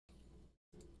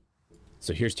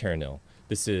So here's Terra.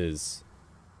 This is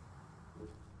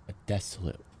a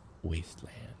desolate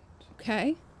wasteland.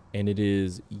 Okay. And it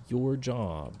is your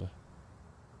job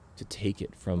to take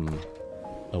it from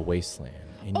a wasteland.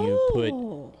 And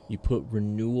you put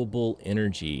renewable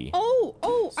energy.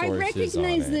 I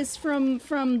recognize this from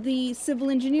the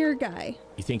civil engineer guy.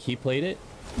 You think he played it?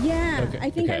 Yeah, Okay, I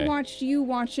think I watched you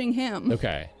watching him.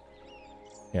 Okay.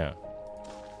 Yeah.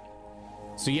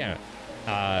 So yeah,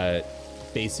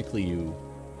 basically you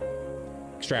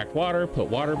extract water, put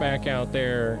water back out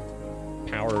there.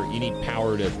 Power, you need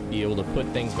power to be able to put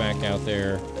things back out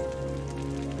there.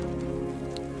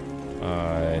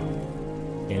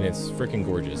 And it's freaking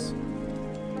gorgeous.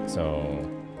 So,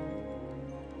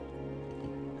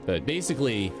 but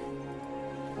basically,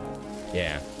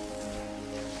 yeah.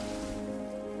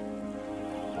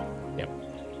 Yep.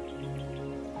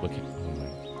 Look at, oh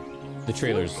my. The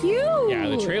trailer's so cute. Yeah,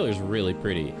 the trailer's really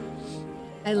pretty.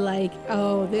 I like,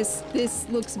 oh, this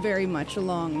looks very much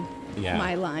along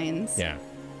my lines. Yeah.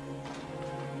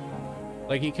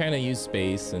 Like he kind of used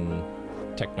space and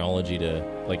technology to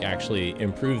like actually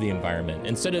improve the environment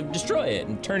instead of destroy it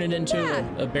and turn it into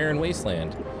a barren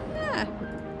wasteland. Yeah.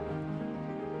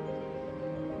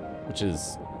 Which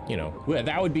is, you know,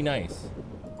 that would be nice.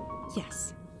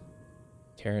 Yes.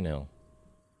 Terra.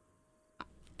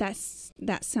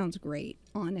 That sounds great,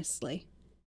 honestly.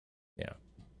 Yeah.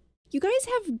 You guys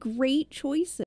have great choices.